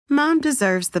Mom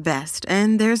deserves the best,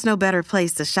 and there's no better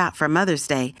place to shop for Mother's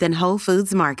Day than Whole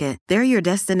Foods Market. They're your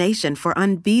destination for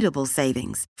unbeatable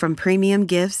savings, from premium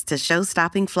gifts to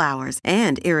show-stopping flowers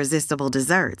and irresistible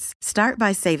desserts. Start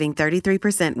by saving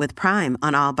 33% with Prime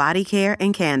on all body care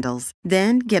and candles.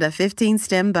 Then get a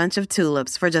 15-stem bunch of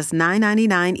tulips for just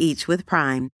 $9.99 each with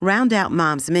Prime. Round out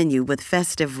Mom's menu with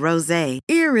festive rosé,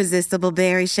 irresistible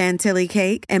berry chantilly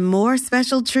cake, and more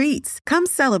special treats. Come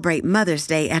celebrate Mother's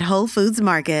Day at Whole Foods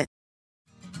Market.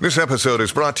 This episode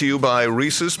is brought to you by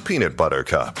Reese's Peanut Butter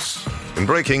Cups. In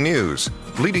breaking news,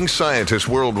 leading scientists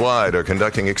worldwide are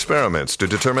conducting experiments to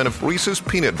determine if Reese's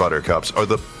Peanut Butter Cups are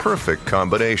the perfect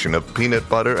combination of peanut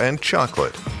butter and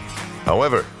chocolate.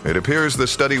 However, it appears the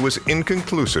study was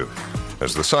inconclusive,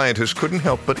 as the scientists couldn't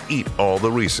help but eat all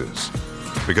the Reese's.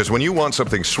 Because when you want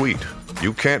something sweet,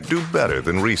 you can't do better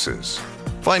than Reese's.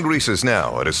 Find Reese's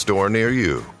now at a store near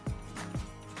you.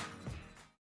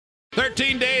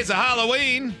 13 days of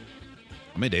Halloween.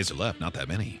 How many days are left? Not that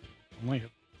many. Only,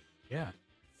 yeah.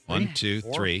 1, 2,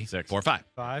 3, 4, 5.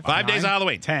 5 days of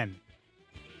Halloween. 10.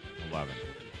 11.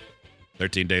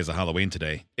 13 days of Halloween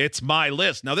today. It's my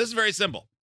list. Now, this is very simple.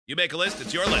 You make a list,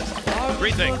 it's your list.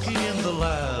 3 things. In the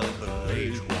lab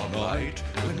late one night,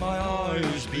 when my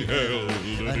eyes beheld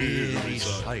an eerie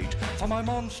sight, for my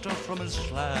monster from his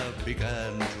slab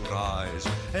began to rise,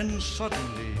 and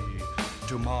suddenly,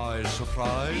 to my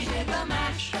surprise, he did the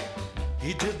mash.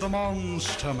 He did the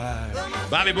monster mash.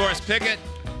 Bobby Boris Pickett.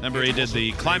 Remember, he did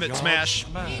the climate smash.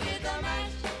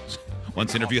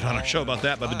 Once interviewed on our show about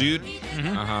that by the dude. Mm-hmm.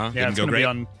 Yeah, Didn't it's go going to great. be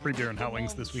on Free Beer and Hot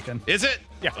Wings this weekend. Is it?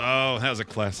 Yeah. Oh, that was a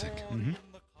classic. Mm-hmm.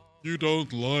 You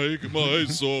don't like my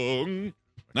song?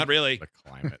 Not really. The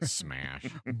climate smash.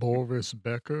 Boris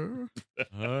Becker.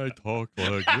 I talk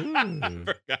like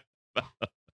this.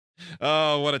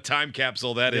 Oh, what a time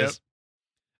capsule that is.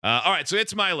 All right, so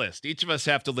it's my list. Each of us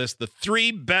have to list the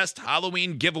 3 best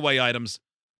Halloween giveaway items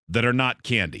that are not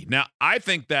candy. Now, I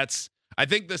think this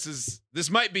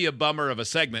might be a bummer of a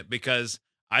segment because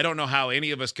I don't know how any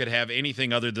of us could have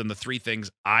anything other than the 3 things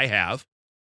I have.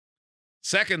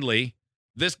 Secondly,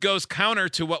 this goes counter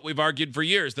to what we've argued for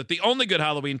years, that the only good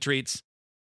Halloween treats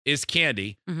is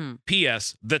candy. Mm-hmm.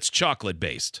 P.S. That's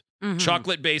chocolate-based. Mm-hmm.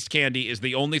 Chocolate-based candy is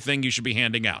the only thing you should be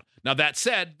handing out. Now, that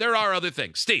said, there are other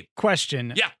things. Steve.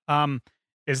 Question. Yeah.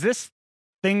 Is this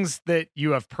things that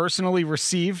you have personally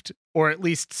received or at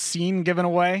least seen given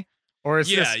away? Or is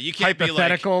this you can't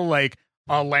hypothetical like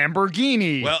a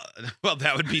Lamborghini? Well,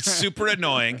 that would be super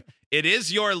annoying. It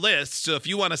is your list, so if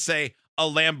you want to say a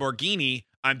Lamborghini,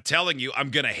 I'm telling you, I'm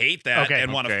going to hate that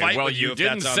and want to fight with you if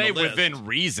didn't that's on say the list. within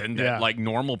reason that like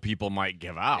normal people might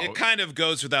give out. It kind of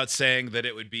goes without saying that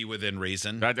it would be within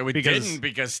reason. We didn't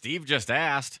because Steve just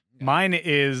asked. Mine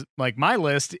is like my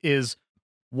list is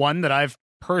one that I've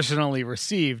personally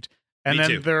received, and Me then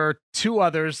too. there are 2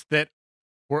 others that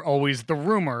were always the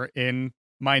rumor in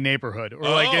my neighborhood or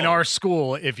like in our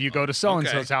school. If you go to so and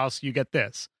so's house, you get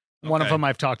this. One of them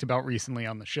I've talked about recently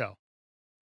on the show.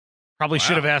 Probably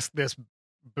should have asked this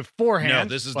beforehand.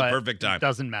 No, this is the perfect time. It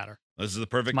doesn't matter. This is the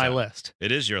perfect My time. list.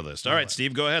 It is your list. All right,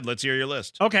 Steve, go ahead. Let's hear your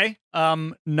list. Okay.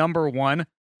 Number 1,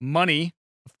 money,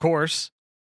 of course.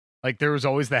 Like there was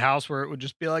always the house where it would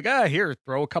just be like, here,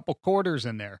 throw a couple quarters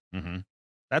in there. Mm-hmm.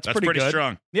 That's pretty good.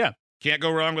 strong. Yeah. Can't go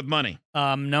wrong with money.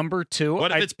 Number 2.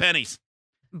 What if it's pennies?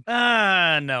 No.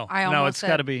 I No, almost it's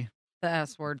got to said- be. The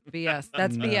S word. BS.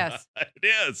 That's BS. It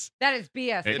is. That is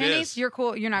BS. It Pennies? is. You're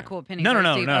cool. You're not cool with pennies. No.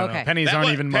 right, Steve? No. Okay. Pennies That aren't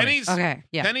what- even money. pennies, Okay.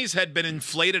 Yeah. Pennies had been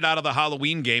inflated out of the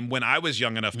Halloween game when I was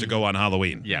young enough to go on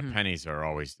Halloween. Yeah, pennies are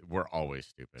we're always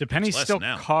stupid. Do pennies less still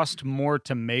now. cost more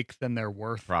to make than they're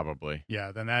worth? Probably.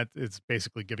 Yeah, then that it's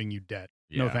basically giving you debt.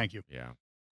 No, Yeah, thank you. Yeah.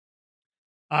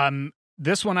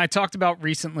 This one I talked about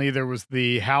recently. There was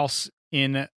the house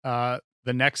in the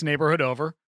next neighborhood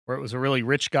over where it was a really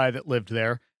rich guy that lived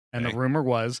there. And the rumor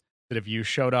was that if you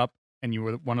showed up and you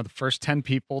were one of the first 10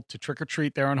 people to trick or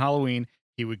treat there on Halloween,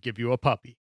 he would give you a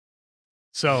puppy.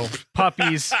 So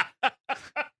puppies.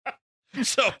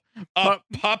 So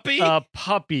puppy? A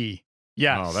puppy.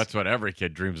 Yes. Oh, that's what every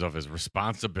kid dreams of is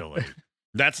responsibility.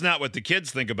 That's not what the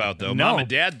kids think about, though. No. Mom and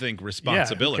dad think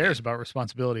responsibility. Yeah, who cares about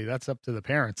responsibility? That's up to the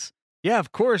parents. Yeah,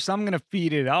 of course, I'm going to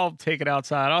feed it. I'll take it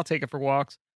outside. I'll take it for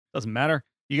walks. Doesn't matter.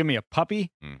 You give me a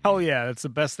puppy? Mhm. Hell yeah, that's the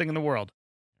best thing in the world.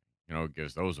 You know who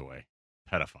gives those away?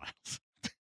 Pedophiles.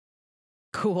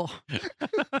 Cool.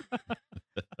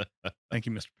 Thank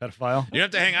you, Mr. Pedophile. You don't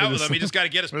have to hang out with this- him. You just got to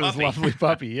get his For this puppy. lovely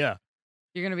puppy, yeah.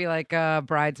 You're going to be like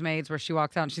Bridesmaids where she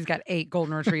walks out and she's got 8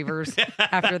 golden retrievers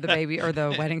after the baby or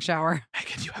the wedding shower.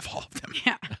 Megan, you have all of them.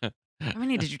 Yeah. How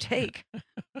many did you take?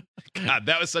 God,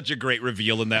 that was such a great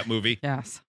reveal in that movie.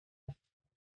 Yes.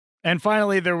 And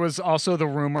finally, there was also the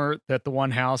rumor that the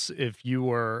one house, if you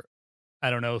were, I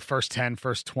don't know, first 10,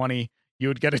 first 20, you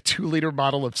would get a 2-liter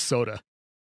bottle of soda.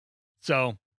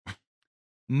 So,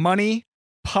 money,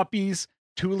 puppies,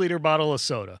 2-liter bottle of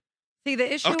soda. See,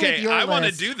 the issue with Okay, your I want to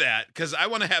list- do that because I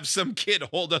want to have some kid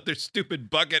hold up their stupid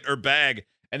bucket or bag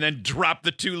and then drop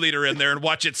the 2-liter in there and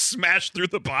watch it smash through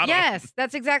the bottom. Yes,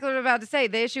 that's exactly what I'm about to say.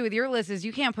 The issue with your list is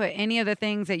you can't put any of the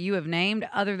things that you have named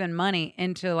other than money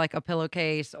into like a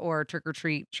pillowcase or trick or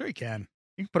treat. Sure you can.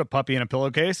 You can put a puppy in a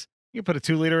pillowcase. You can put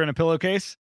a 2-liter in a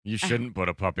pillowcase. You shouldn't put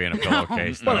a puppy in a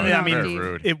pillowcase. No, No, no, that's I mean, very Steve.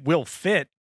 rude. It will fit.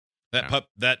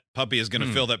 That puppy is going to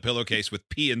Hmm. fill that pillowcase with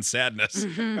pee and sadness.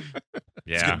 Mhm. It's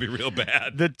Yeah. going to be real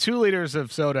bad. The 2 liters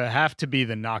of soda have to be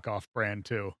the knockoff brand,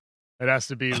 too. It has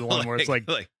to be the one where it's like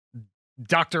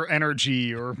Dr.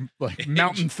 Energy or like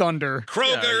Mountain Thunder.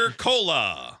 Kroger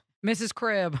Cola. Mrs.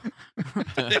 Cribb.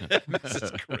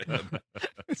 Mrs. Cribb.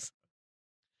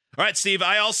 All right, Steve,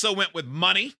 I also went with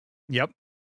money. Yep.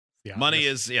 Yeah, Money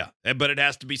is, but it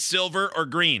has to be silver or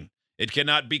green. It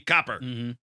cannot be copper.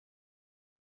 Mm-hmm.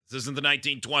 This isn't the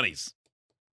 1920s.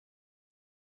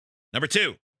 Number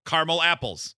 2, caramel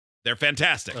apples. They're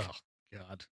fantastic. Oh,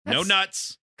 God. No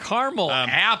nuts. Caramel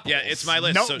apples. Yeah, it's my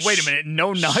list. No, so wait a minute.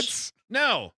 No nuts?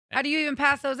 No. How do you even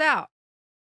pass those out?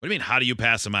 What do you mean, how do you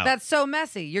pass them out? That's so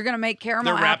messy. You're going to make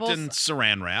caramel They're wrapped apples. in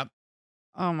saran wrap.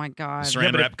 Oh, my God.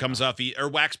 Saran but wrap comes off, or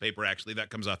wax paper, actually. That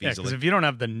comes off Yeah, because easily. if you don't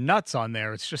have the nuts on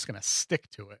there, it's just going to stick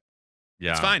to it.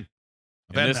 Yeah. It's fine.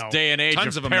 I've In had this no. day and age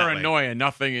tons of of 'em that way.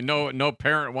 paranoia, no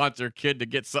parent wants their kid to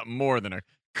get something more than a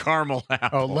caramel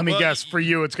apple. Oh, let me Well, guess. For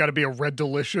you, it's got to be a Red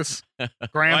Delicious. Well,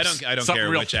 Gramps. I don't something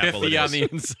care real which apple it pithy is. on the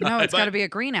inside. No, it's got to But- be a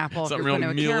green apple if Something you're real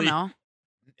putting it with mealy. caramel.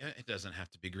 It doesn't have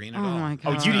to be green at Oh, all. my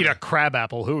Oh, God. you'd eat a crab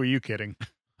apple. Who are you kidding?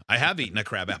 I have eaten a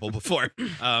crab apple before.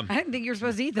 I didn't think you were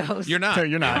supposed to eat those. You're not.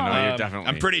 You're not. No, you're Um, definitely.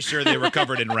 I'm pretty sure they were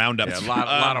covered in Roundup. Yeah, a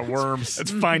lot of worms. It's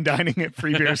fine dining at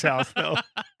Free Beer's house, though.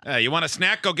 You want a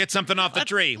snack? Go get something off the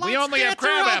tree. We only have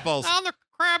crab apples. On the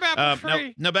crab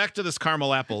apple Now back to this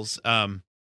caramel apples.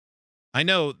 I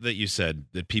know that you said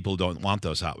that people don't want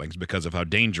those hot wings because of how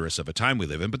dangerous of a time we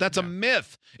live in, but that's a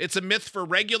myth. It's a myth for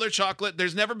regular chocolate.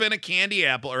 There's never been a candy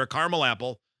apple or a caramel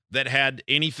apple that had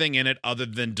anything in it other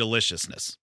than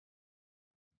deliciousness.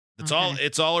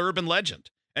 It's all urban legend.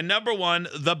 And number 1,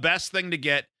 the best thing to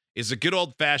get is a good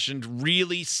old-fashioned,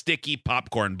 really sticky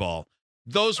popcorn ball.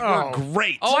 Those were Oh.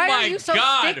 great. Oh, Why my are you so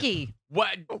God. sticky?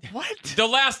 What? What? The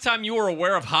last time you were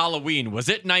aware of Halloween, was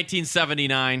it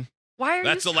 1979? Why are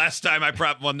That's you the last time I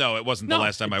well, no, it wasn't the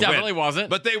last time I definitely went. wasn't.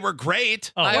 But they were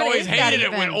great. Oh, I What always is that hated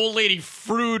it when even? old lady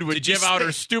Frood would Did you give out say-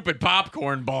 her stupid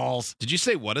popcorn balls. Did you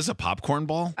say what is a popcorn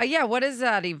ball? Yeah, what does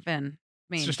that even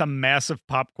mean? It's just a massive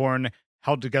popcorn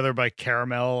held together by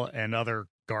caramel and other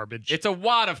garbage. It's a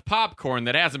wad of popcorn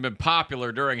that hasn't been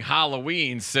popular during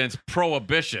Halloween since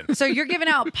Prohibition. So you're giving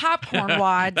out popcorn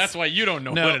wads. That's why you don't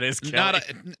know what it is, Kelly.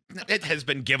 It has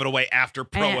been given away after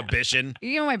Prohibition.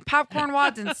 You're giving away popcorn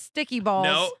wads and sticky balls.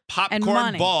 No, and popcorn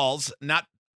money. balls, not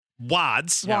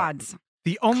wads. Wads.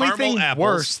 The only Caramel thing apples.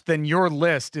 worse than your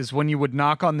list is when you would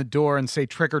knock on the door and say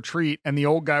trick or treat, and the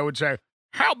old guy would say,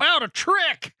 "How about a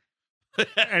trick?"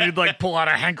 And he'd like pull out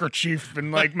a handkerchief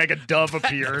and like make a dove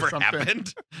appear or Never something.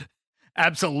 happened.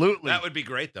 Absolutely. That would be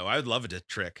great, though. I would love it to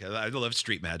trick. I love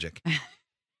street magic.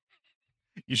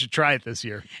 You should try it this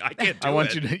year. I can't do I want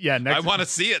it. you to, yeah, next I want to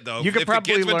see it, though. You could if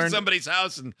probably the kids went learn- to somebody's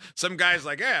house and some guy's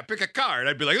like, "Yeah, pick a card,"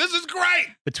 I'd be like, "This is great."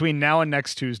 between now and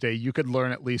next Tuesday, you could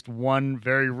learn at least one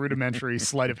very rudimentary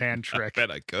sleight of hand trick. I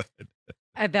bet I could.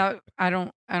 I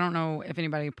don't know if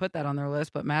anybody put that on their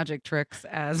list, but magic tricks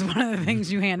as one of the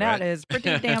things you hand out Right. is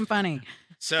pretty damn funny.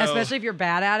 So, Especially if you're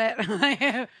bad at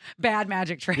it. Bad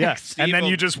magic tricks. Yes. And then Steve-o-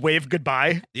 you just wave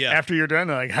goodbye Yeah. after you're done.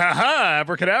 They're like, ha ha,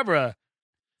 abracadabra.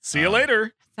 See you later.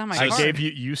 It's not my I card. gave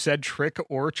you said trick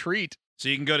or treat. So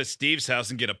you can go to Steve's house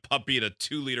and get a puppy and a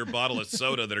 2-liter bottle of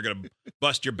soda that are going to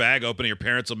bust your bag open, and your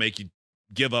parents will make you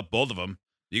give up both of them.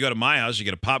 You go to my house, you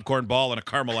get a popcorn ball and a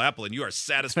caramel apple, and you are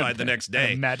satisfied the next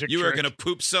day. A magic You are trick. going to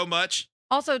poop so much.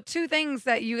 Also, 2 things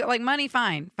that you like money,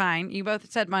 fine. You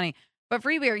both said money. But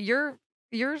free beer, your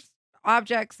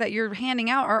objects that you're handing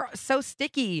out are so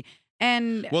sticky,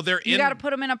 and Well, they're you in. got to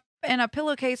put them in a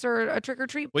pillowcase or a trick or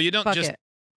treat Well, you don't bucket. just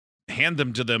hand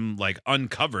them to them like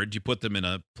uncovered. You put them in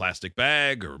a plastic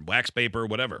bag or wax paper,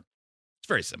 whatever. It's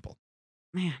very simple.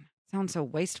 Man, sounds so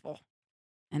wasteful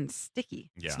and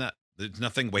sticky. Yeah. It's not. There's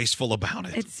nothing wasteful about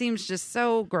it. It seems just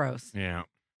so gross. Yeah.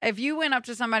 If you went up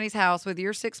to somebody's house with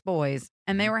your 6 boys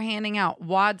and they were handing out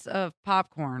wads of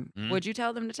popcorn, Mhm. would you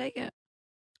tell them to take it?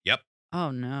 Yep. Oh,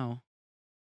 no.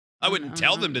 I wouldn't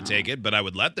tell them to no. take it, but I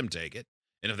would let them take it.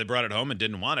 And if they brought it home and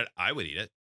didn't want it, I would eat it.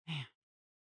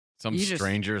 Some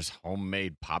stranger's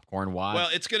homemade popcorn wad. Well,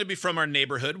 it's going to be from our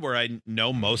neighborhood where I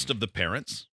know most of the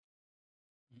parents.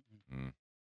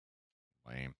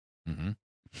 Lame. Mm-hmm.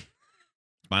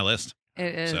 It's my list.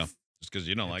 It is. So just because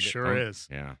you don't like it. Sure is.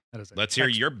 Yeah. Let's hear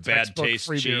your bad taste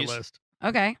cheese list.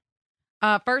 Okay.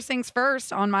 First things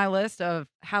first on my list of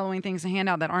Halloween things to hand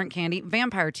out that aren't candy,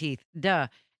 vampire teeth. Duh.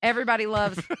 Everybody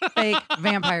loves fake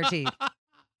vampire teeth.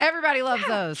 Everybody loves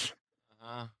those.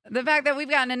 The fact that we've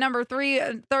gotten a number 3,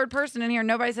 third person in here,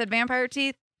 nobody said vampire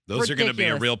teeth. Those ridiculous. are going to be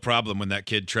a real problem when that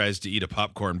kid tries to eat a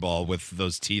popcorn ball with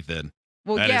those teeth in.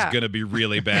 Well, That is going to be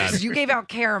really bad. You gave out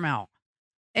caramel.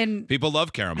 And People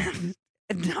love caramel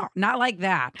no, not like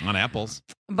that. on apples.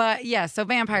 But yeah, so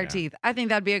vampire teeth. I think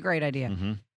that'd be a great idea.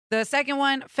 Mm-hmm. The second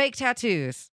one, fake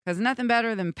tattoos. Because nothing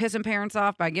better than pissing parents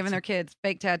off by giving their kids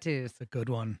fake tattoos. It's a good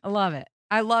one. I love it.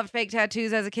 I loved fake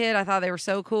tattoos as a kid. I thought they were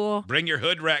so cool. Bring your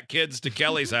hood rat kids to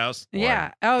Kelly's house.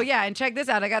 Yeah. Oh, yeah. And check this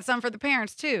out. I got some for the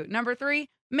parents, too. Number 3,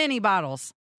 mini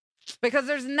bottles. Because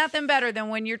there's nothing better than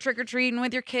when you're trick-or-treating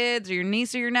with your kids or your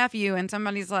niece or your nephew, and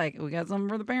somebody's like, we got something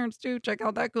for the parents, too. Check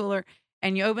out that cooler.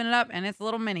 And you open it up, and it's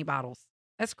little mini bottles.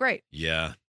 That's great.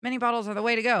 Yeah. Mini bottles are the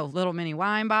way to go. Little mini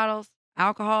wine bottles,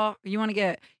 alcohol. You want to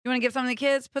give something to the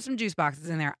kids? Put some juice boxes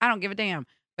in there. I don't give a damn.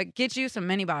 But get you some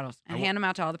mini bottles and hand them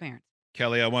out to all the parents.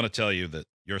 Kelly, I want to tell you that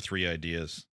your 3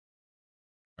 ideas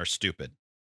are stupid,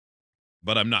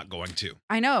 but I'm not going to.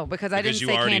 I know, because I didn't you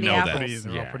say already candy know that. apples.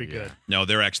 They're all pretty good. No,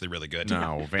 they're actually really good.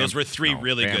 No, those were 3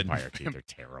 really good. Vampire teeth are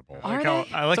terrible. Are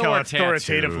I like how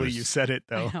authoritatively tattoos. you said it,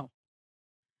 I though. know.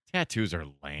 Tattoos are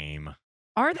lame.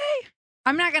 Are they?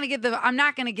 I'm not gonna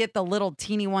get the little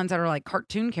teeny ones that are like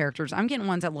cartoon characters. I'm getting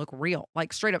ones that look real,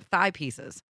 like straight up thigh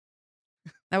pieces.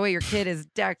 That way your kid is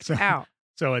decked out.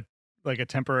 So like a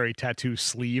temporary tattoo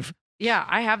sleeve. Yeah,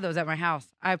 I have those at my house.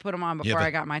 I put them on before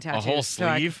I got my tattoos. A whole So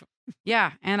I- sleeve?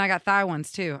 yeah, and I got thigh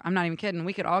ones too. I'm not even kidding.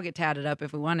 We could all get tatted up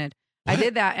if we wanted. I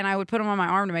did that, and I would put them on my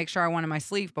arm to make sure I wanted my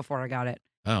sleeve before I got it.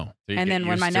 Oh. So you And get then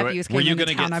when used my to it? nephews came Were you into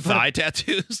going to town, get I put thigh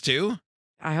tattoos too?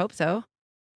 I hope so.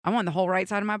 I want the whole right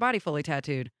side of my body fully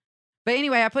tattooed. But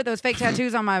anyway, I put those fake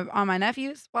tattoos on my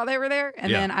nephews while they were there,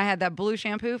 and then I had that blue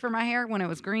shampoo for my hair when it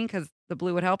was green because the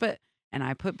blue would help it. And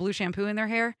I put blue shampoo in their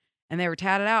hair, and they were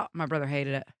tatted out. My brother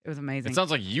hated it. It was amazing. It sounds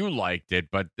like you liked it,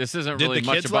 but this isn't Did really the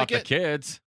much kids about like the it?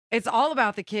 kids. It's all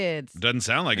about the kids. Doesn't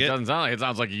sound like It it. doesn't sound like it.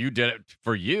 Sounds like you did it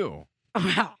for you.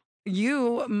 Wow.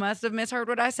 You must have misheard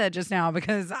what I said just now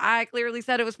because I clearly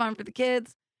said it was fun for the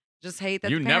kids. Just hate that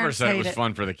You the never parents said it hate was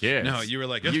fun for the kids. No, you were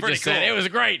like, it's You pretty just cool. said it was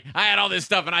great. I had all this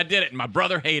stuff and I did it, and my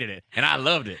brother hated it, and I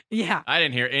loved it. Yeah. I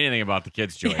didn't hear anything about the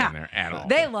kids' joy Yeah. in there at all.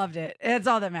 They loved it. It's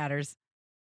all that matters.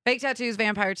 Fake tattoos,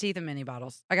 vampire teeth, and mini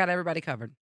bottles. I got everybody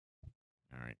covered.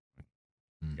 All right,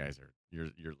 you guys are your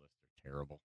lists are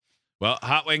terrible. Well,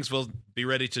 Hot Wings will be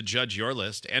ready to judge your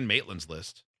list and Maitland's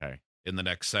list in the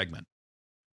next segment.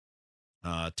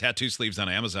 Tattoo sleeves on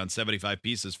Amazon, 75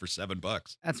 pieces for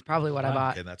 $7. That's probably what I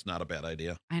bought. Okay, that's not a bad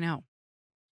idea. I know.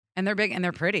 And they're big and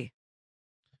they're pretty.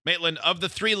 Maitland, of the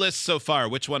 3 lists so far,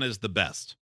 which one is the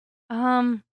best?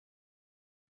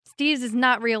 Steve's is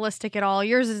not realistic at all.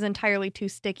 Yours is entirely too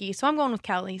sticky, so I'm going with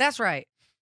Kelly's. That's right.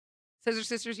 Scissor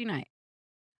Sisters Unite.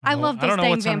 I love I those don't know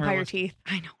dang what's vampire unrealistic. teeth.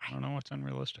 I know, I don't know what's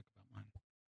unrealistic about mine.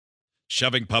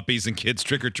 Shoving puppies in kids'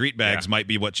 trick-or-treat bags might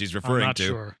be what she's I'm referring not to.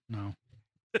 sure. No.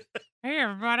 Hey,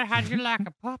 everybody, how'd you like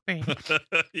a puppy?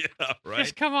 Yeah, right.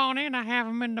 Just come on in. I have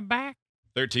them in the back.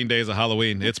 13 days of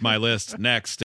Halloween. It's my list. Next.